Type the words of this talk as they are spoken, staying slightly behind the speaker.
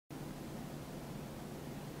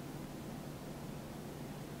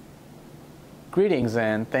Greetings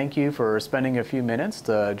and thank you for spending a few minutes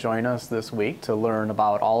to join us this week to learn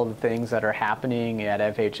about all of the things that are happening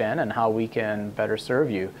at FHN and how we can better serve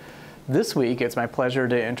you. This week it's my pleasure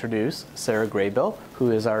to introduce Sarah Graybill,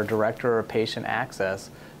 who is our Director of Patient Access.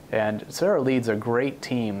 And Sarah leads a great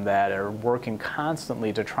team that are working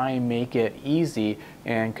constantly to try and make it easy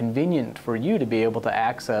and convenient for you to be able to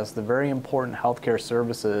access the very important healthcare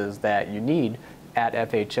services that you need at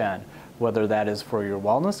FHN, whether that is for your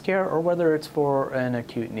wellness care or whether it's for an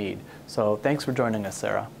acute need. So thanks for joining us,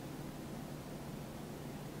 Sarah.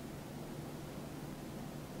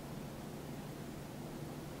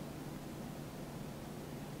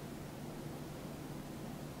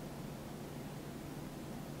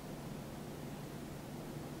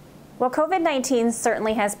 Well, COVID-19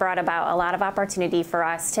 certainly has brought about a lot of opportunity for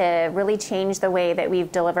us to really change the way that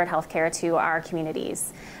we've delivered healthcare to our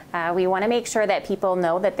communities. We want to make sure that people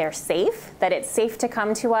know that they're safe, that it's safe to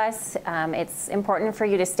come to us. It's important for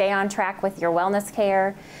you to stay on track with your wellness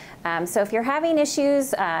care. So if you're having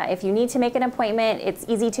issues, if you need to make an appointment, it's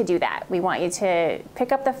easy to do that. We want you to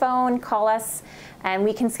pick up the phone, call us, and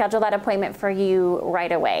we can schedule that appointment for you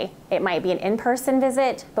right away. It might be an in-person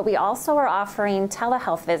visit, but we also are offering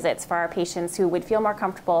telehealth visits for our patients who would feel more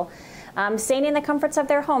comfortable staying in the comforts of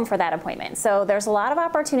their home for that appointment. So there's a lot of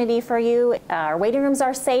opportunity for you. Our waiting rooms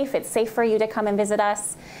are safe. It's safe for you to come and visit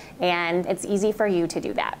us, and it's easy for you to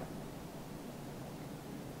do that.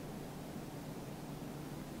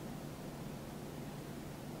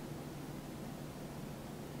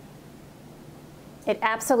 It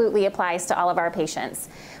absolutely applies to all of our patients.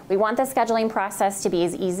 We want the scheduling process to be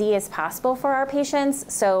as easy as possible for our patients.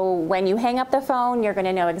 So when you hang up the phone, you're going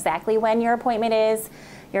to know exactly when your appointment is.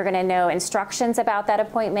 You're going to know instructions about that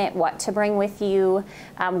appointment, what to bring with you,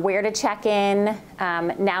 where to check in.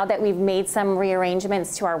 Now that we've made some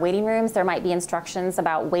rearrangements to our waiting rooms, there might be instructions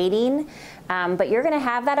about waiting. But you're going to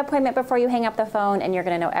have that appointment before you hang up the phone, and you're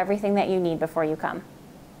going to know everything that you need before you come.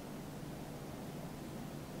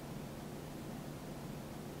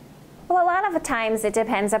 Well, a lot of the times it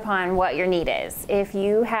depends upon what your need is. If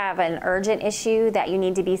you have an urgent issue that you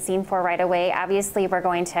need to be seen for right away, obviously we're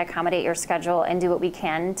going to accommodate your schedule and do what we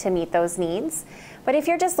can to meet those needs. But if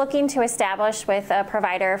you're just looking to establish with a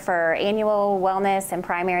provider for annual wellness and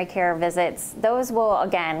primary care visits, those will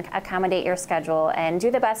again accommodate your schedule and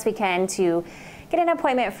do the best we can to get an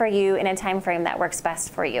appointment for you in a time frame that works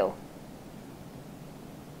best for you.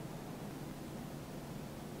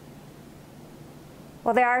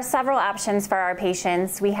 Well, there are several options for our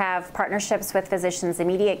patients. We have partnerships with Physicians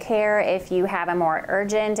Immediate Care. If you have a more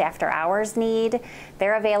urgent after-hours need,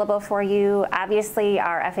 they're available for you. Obviously,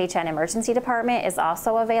 our FHN emergency department is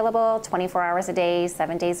also available 24 hours a day,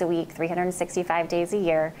 7 days a week, 365 days a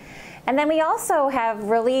year. And then we also have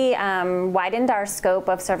really widened our scope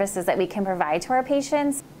of services that we can provide to our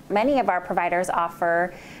patients. Many of our providers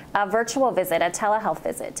offer a virtual visit, a telehealth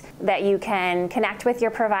visit, that you can connect with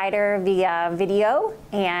your provider via video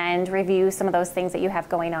and review some of those things that you have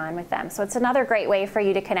going on with them. So it's another great way for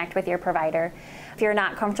you to connect with your provider. If you're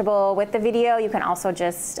not comfortable with the video, you can also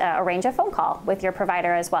just arrange a phone call with your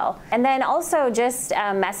provider as well. And then also just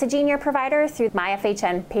messaging your provider through My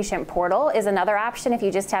FHN Patient Portal is another option if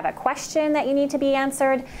you just have a question that you need to be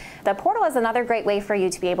answered. The portal is another great way for you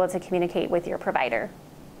to be able to communicate with your provider.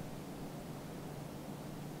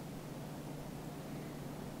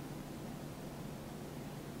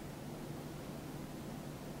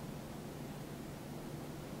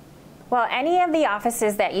 Well, any of the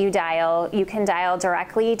offices that you dial, you can dial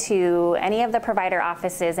directly to any of the provider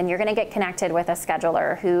offices, and you're going to get connected with a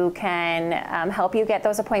scheduler who can help you get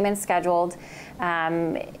those appointments scheduled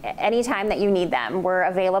anytime that you need them. We're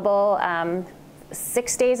available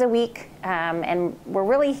 6 days a week, and we're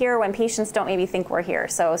really here when patients don't maybe think we're here.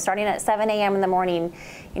 So starting at 7 a.m. in the morning,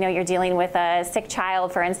 you know, you're dealing with a sick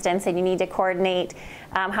child, for instance, and you need to coordinate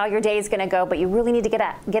how your day is going to go, but you really need to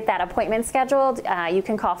get that appointment scheduled. You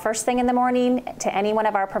can call first thing in the morning to any one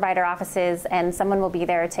of our provider offices, and someone will be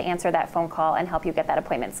there to answer that phone call and help you get that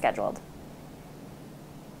appointment scheduled.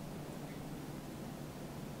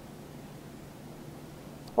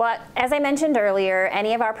 Well, as I mentioned earlier,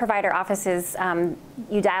 any of our provider offices,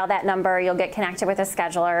 you dial that number, you'll get connected with a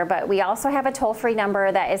scheduler, but we also have a toll-free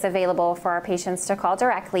number that is available for our patients to call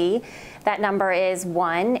directly. That number is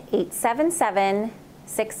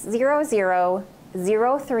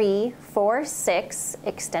 1-877-600-0346,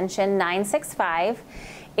 extension 965.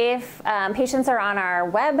 If patients are on our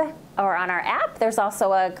web or on our app, there's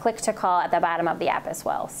also a click to call at the bottom of the app as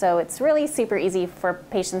well. So it's really super easy for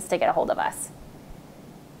patients to get a hold of us.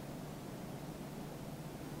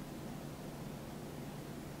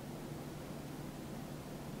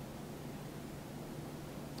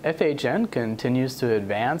 FHN continues to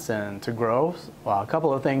advance and to grow. Well, a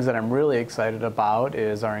couple of things that I'm really excited about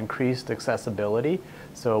is our increased accessibility.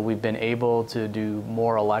 So we've been able to do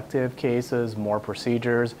more elective cases, more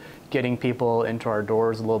procedures, getting people into our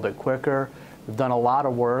doors a little bit quicker. We've done a lot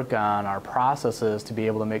of work on our processes to be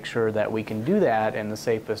able to make sure that we can do that in the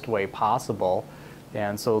safest way possible.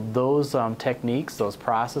 And so those techniques, those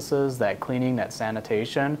processes, that cleaning, that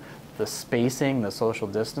sanitation, the spacing, the social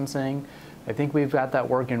distancing, I think we've got that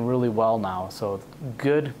working really well now. So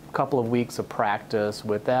good couple of weeks of practice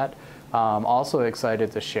with that. Also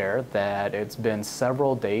excited to share that it's been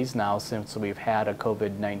several days now since we've had a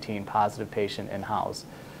COVID-19 positive patient in-house.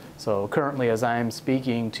 So currently, as I'm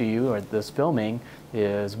speaking to you, or this filming,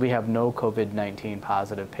 is we have no COVID-19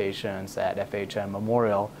 positive patients at FHN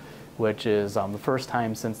Memorial, which is the first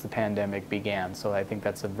time since the pandemic began. So I think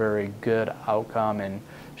that's a very good outcome and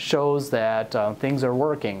shows that things are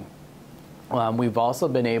working. We've also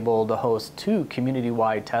been able to host 2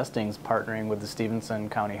 community-wide testings partnering with the Stevenson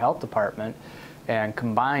County Health Department, and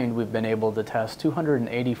combined we've been able to test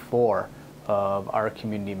 284 of our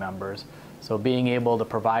community members. So being able to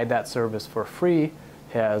provide that service for free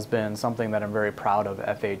has been something that I'm very proud of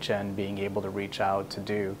FHN being able to reach out to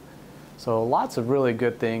do. So lots of really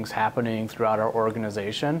good things happening throughout our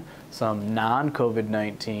organization. Some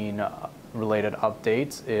non-COVID-19 related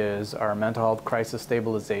updates is our mental health crisis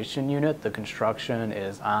stabilization unit. The construction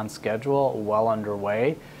is on schedule, well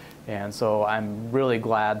underway. And so I'm really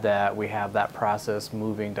glad that we have that process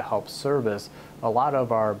moving to help service a lot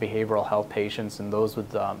of our behavioral health patients and those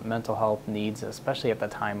with mental health needs, especially at the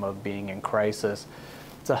time of being in crisis,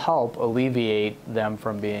 to help alleviate them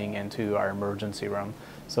from being into our emergency room.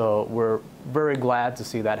 So we're very glad to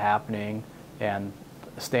see that happening and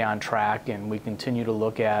stay on track, and we continue to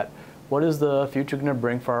look at what is the future going to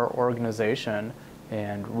bring for our organization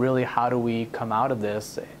and really how do we come out of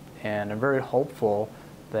this. And I'm very hopeful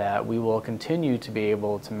that we will continue to be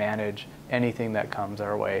able to manage anything that comes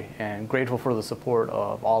our way, and grateful for the support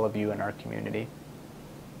of all of you in our community.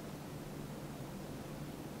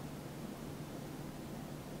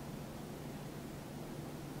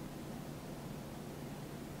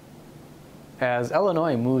 As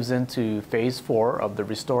Illinois moves into phase 4 of the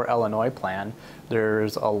Restore Illinois plan,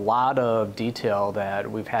 there's a lot of detail that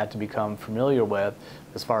we've had to become familiar with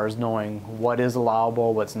as far as knowing what is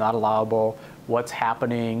allowable, what's not allowable, what's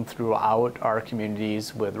happening throughout our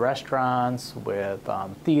communities with restaurants, with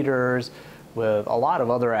theaters, with a lot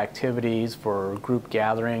of other activities for group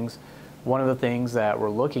gatherings. One of the things that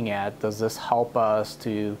we're looking at, does this help us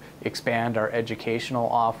to expand our educational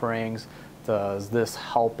offerings? Does this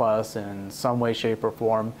help us in some way, shape, or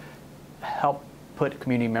form help put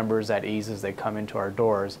community members at ease as they come into our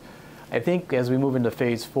doors? I think as we move into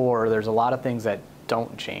phase 4, there's a lot of things that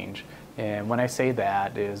don't change. And when I say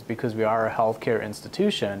that is because we are a healthcare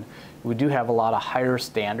institution, we do have a lot of higher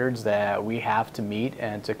standards that we have to meet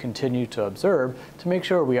and to continue to observe to make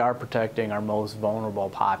sure we are protecting our most vulnerable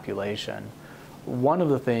population. One of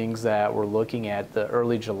the things that we're looking at the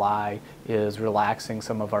early July is relaxing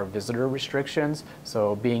some of our visitor restrictions.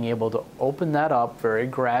 So being able to open that up very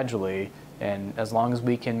gradually, and as long as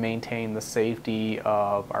we can maintain the safety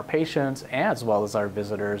of our patients as well as our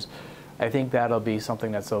visitors, I think that'll be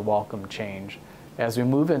something that's a welcome change. As we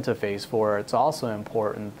move into phase 4, it's also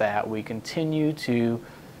important that we continue to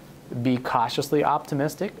be cautiously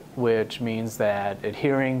optimistic, which means that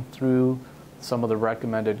adhering through some of the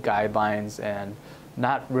recommended guidelines and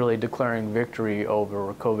not really declaring victory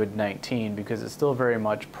over COVID-19, because it's still very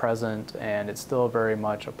much present and it's still very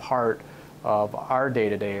much a part of our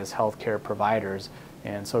day-to-day as healthcare providers.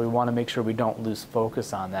 And so we want to make sure we don't lose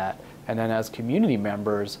focus on that. And then as community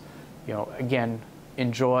members, again,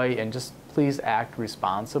 enjoy and just please act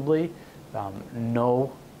responsibly.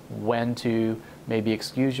 Know when to maybe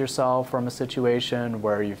excuse yourself from a situation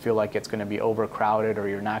where you feel like it's going to be overcrowded or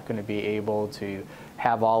you're not going to be able to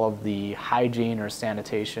have all of the hygiene or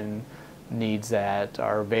sanitation needs that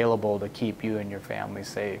are available to keep you and your family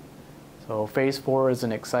safe. So phase 4 is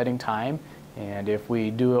an exciting time, and if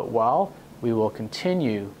we do it well, we will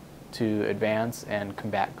continue to advance and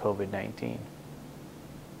combat COVID-19.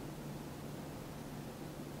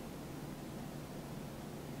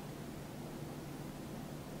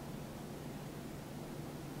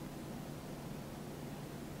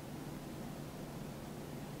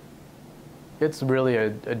 It's really a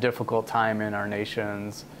difficult time in our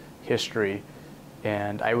nation's history,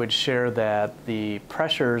 and I would share that the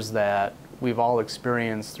pressures that we've all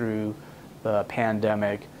experienced through the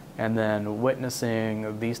pandemic and then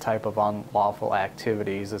witnessing these type of unlawful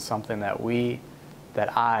activities is something that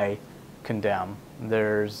I condemn.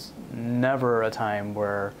 There's never a time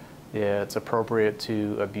where it's appropriate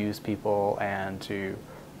to abuse people and to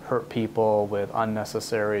hurt people with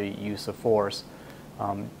unnecessary use of force,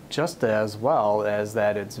 just as well as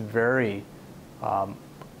that it's very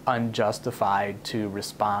unjustified to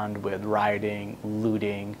respond with rioting,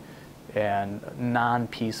 looting, and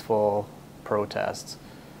non-peaceful protests.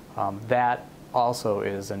 That also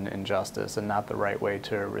is an injustice and not the right way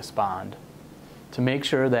to respond. To make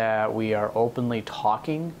sure that we are openly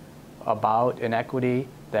talking about inequity,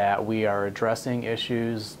 that we are addressing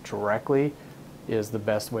issues directly, is the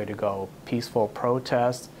best way to go. Peaceful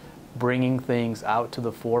protests, bringing things out to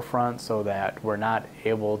the forefront so that we're not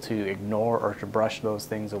able to ignore or to brush those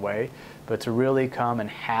things away, but to really come and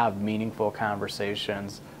have meaningful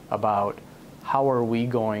conversations about how are we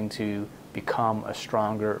going to become a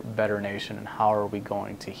stronger, better nation, and how are we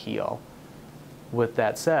going to heal. With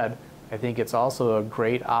that said, I think it's also a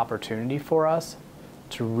great opportunity for us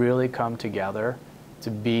to really come together,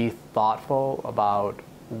 to be thoughtful about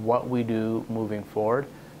what we do moving forward,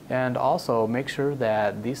 and also make sure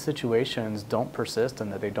that these situations don't persist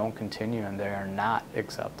and that they don't continue and they are not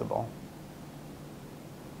acceptable.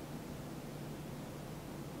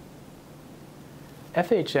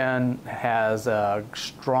 FHN has a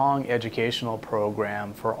strong educational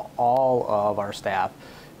program for all of our staff,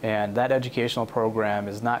 and that educational program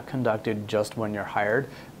is not conducted just when you're hired,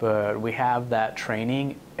 but we have that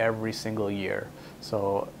training every single year.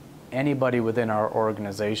 So anybody within our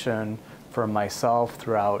organization, from myself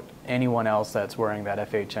throughout anyone else that's wearing that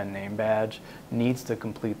FHN name badge, needs to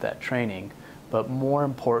complete that training. But more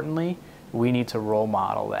importantly, we need to role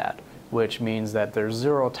model that, which means that there's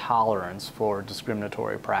zero tolerance for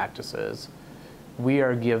discriminatory practices. We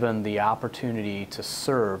are given the opportunity to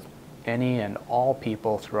serve any and all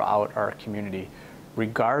people throughout our community,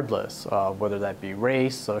 regardless of whether that be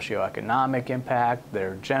race, socioeconomic impact,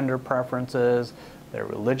 their gender preferences, their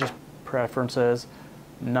religious preferences.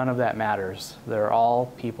 None of that matters. They're all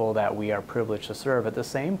people that we are privileged to serve. At the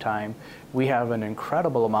same time, we have an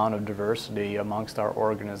incredible amount of diversity amongst our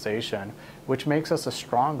organization, which makes us a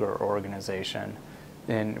stronger organization.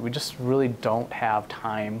 And we just really don't have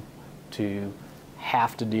time to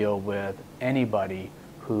have to deal with anybody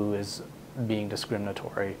who is being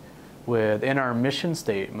discriminatory. Within our mission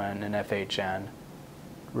statement in FHN,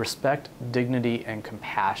 respect, dignity, and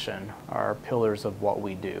compassion are pillars of what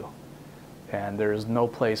we do. And there is no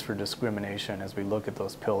place for discrimination as we look at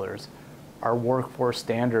those pillars. Our workforce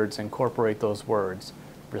standards incorporate those words: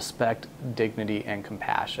 respect, dignity, and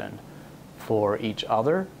compassion for each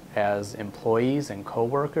other as employees and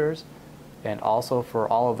coworkers, and also for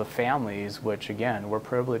all of the families, which again, we're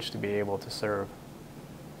privileged to be able to serve.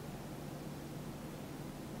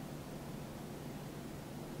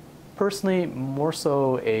 Personally, more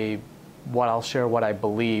so I'll share what I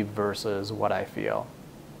believe versus what I feel.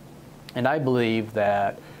 And I believe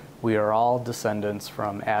that we are all descendants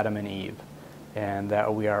from Adam and Eve, and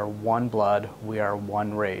that we are one blood, we are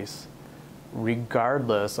one race.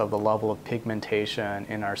 Regardless of the level of pigmentation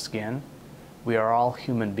in our skin, we are all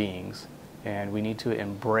human beings, and we need to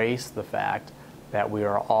embrace the fact that we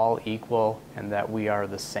are all equal and that we are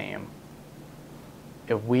the same.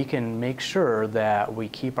 If we can make sure that we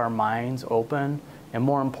keep our minds open, and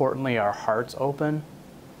more importantly, our hearts open,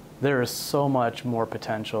 there is so much more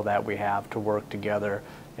potential that we have to work together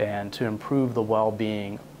and to improve the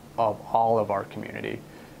well-being of all of our community,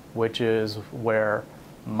 which is where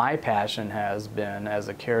my passion has been as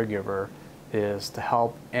a caregiver, is to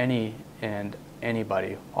help any and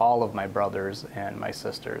anybody, all of my brothers and my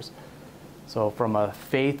sisters. So from a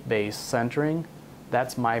faith-based centering,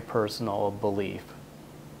 that's my personal belief.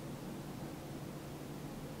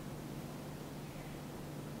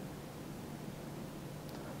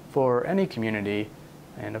 For any community,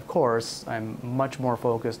 and of course I'm much more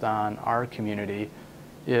focused on our community,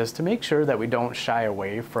 is to make sure that we don't shy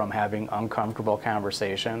away from having uncomfortable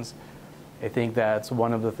conversations. I think that's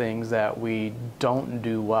one of the things that we don't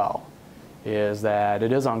do well, is that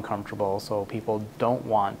it is uncomfortable, so people don't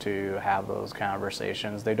want to have those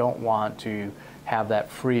conversations. They don't want to have that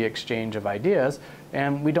free exchange of ideas,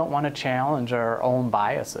 and we don't want to challenge our own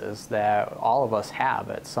biases that all of us have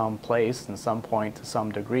at some place and some point to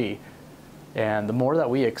some degree. And the more that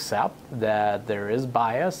we accept that there is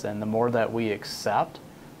bias, and the more that we accept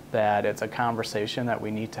that it's a conversation that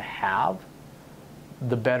we need to have,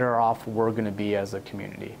 the better off we're going to be as a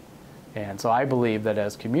community. And so I believe that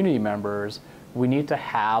as community members, we need to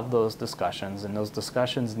have those discussions, and those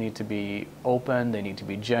discussions need to be open, they need to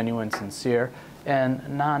be genuine, sincere,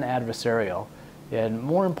 and non-adversarial. And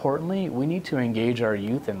more importantly, we need to engage our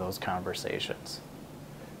youth in those conversations.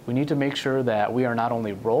 We need to make sure that we are not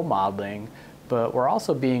only role modeling, but we're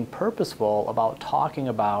also being purposeful about talking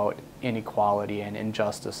about inequality and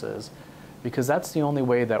injustices, because that's the only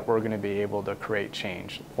way that we're going to be able to create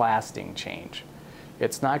change, lasting change.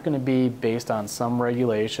 It's not going to be based on some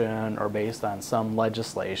regulation or based on some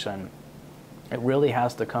legislation. It really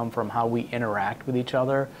has to come from how we interact with each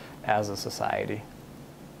other as a society.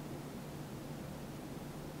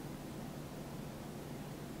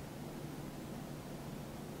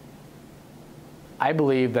 I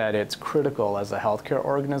believe that it's critical as a healthcare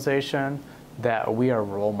organization that we are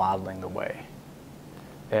role modeling the way.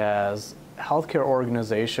 As healthcare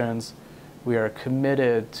organizations, we are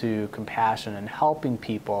committed to compassion and helping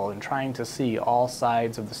people and trying to see all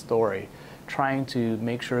sides of the story, trying to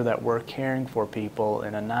make sure that we're caring for people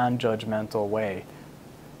in a non-judgmental way.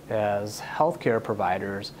 As healthcare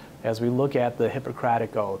providers, as we look at the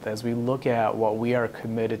Hippocratic Oath, as we look at what we are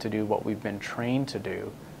committed to do, what we've been trained to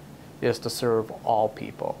do, is to serve all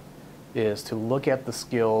people, is to look at the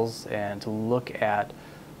skills and to look at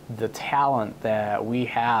the talent that we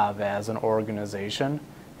have as an organization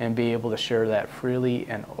and be able to share that freely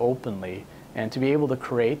and openly, and to be able to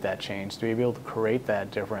create that change, to be able to create that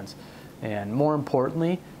difference, and more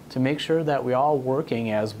importantly, to make sure that we're all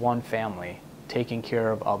working as one family, taking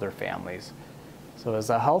care of other families. So as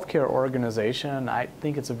a healthcare organization, I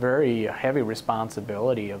think it's a very heavy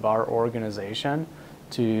responsibility of our organization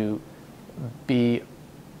to be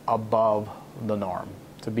above the norm,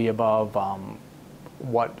 to be above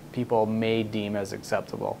what people may deem as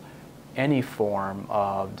acceptable. Any form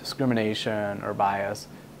of discrimination or bias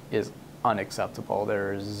is unacceptable.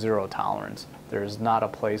 There is zero tolerance. There's not a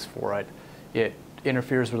place for it. It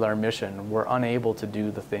interferes with our mission. We're unable to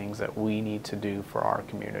do the things that we need to do for our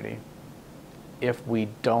community if we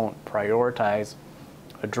don't prioritize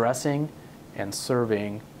addressing and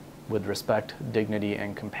serving with respect, dignity,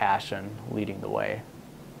 and compassion leading the way.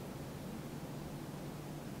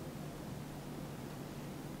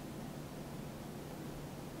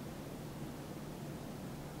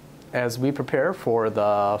 As we prepare for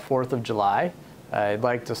the 4th of July, I'd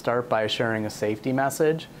like to start by sharing a safety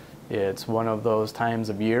message. It's one of those times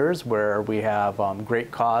of years where we have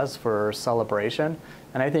great cause for celebration.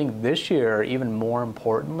 And I think this year, even more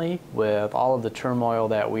importantly, with all of the turmoil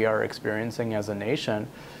that we are experiencing as a nation,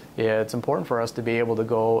 it's important for us to be able to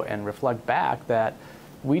go and reflect back that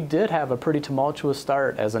we did have a pretty tumultuous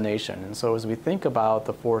start as a nation. And so as we think about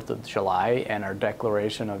the 4th of July and our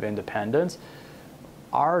Declaration of Independence,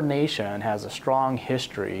 our nation has a strong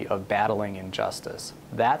history of battling injustice.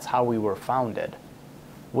 That's how we were founded.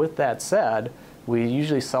 With that said, we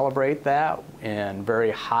usually celebrate that in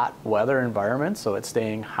very hot weather environments, so it's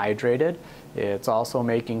staying hydrated. It's also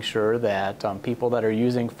making sure that people that are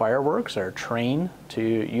using fireworks are trained to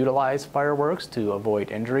utilize fireworks to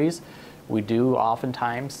avoid injuries. We do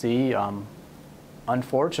oftentimes see,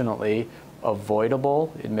 unfortunately,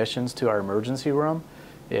 avoidable admissions to our emergency room.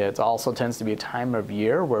 It also tends to be a time of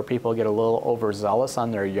year where people get a little overzealous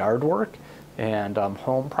on their yard work and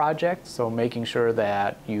home projects, so making sure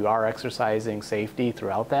that you are exercising safety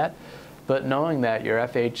throughout that. But knowing that your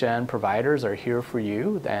FHN providers are here for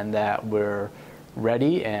you and that we're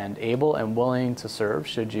ready and able and willing to serve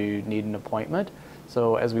should you need an appointment.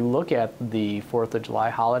 So as we look at the 4th of July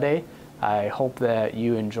holiday, I hope that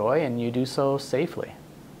you enjoy and you do so safely.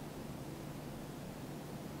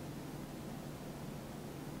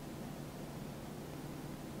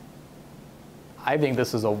 I think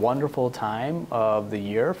this is a wonderful time of the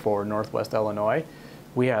year for Northwest Illinois.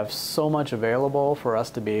 We have so much available for us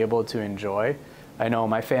to be able to enjoy. I know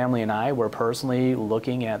my family and I were personally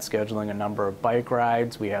looking at scheduling a number of bike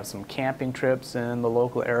rides. We have some camping trips in the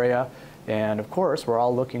local area. And of course, we're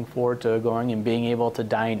all looking forward to going and being able to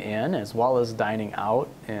dine in as well as dining out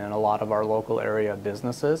in a lot of our local area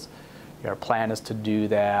businesses. Our plan is to do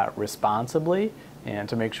that responsibly and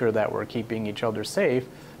to make sure that we're keeping each other safe.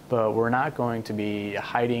 But we're not going to be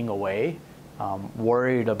hiding away,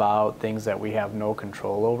 worried about things that we have no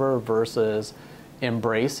control over versus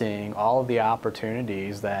embracing all of the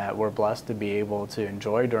opportunities that we're blessed to be able to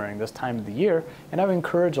enjoy during this time of the year. And I would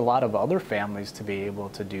encourage a lot of other families to be able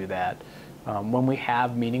to do that. When we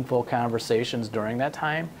have meaningful conversations during that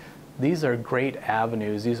time, these are great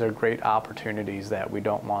avenues, these are great opportunities that we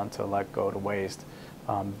don't want to let go to waste.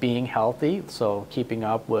 Being healthy, so keeping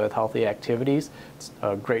up with healthy activities. It's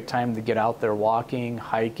a great time to get out there walking,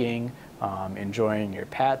 hiking, enjoying your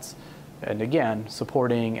pets, and again,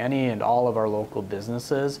 supporting any and all of our local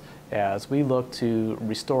businesses as we look to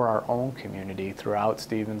restore our own community throughout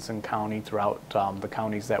Stevenson County, throughout the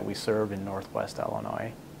counties that we serve in Northwest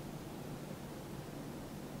Illinois.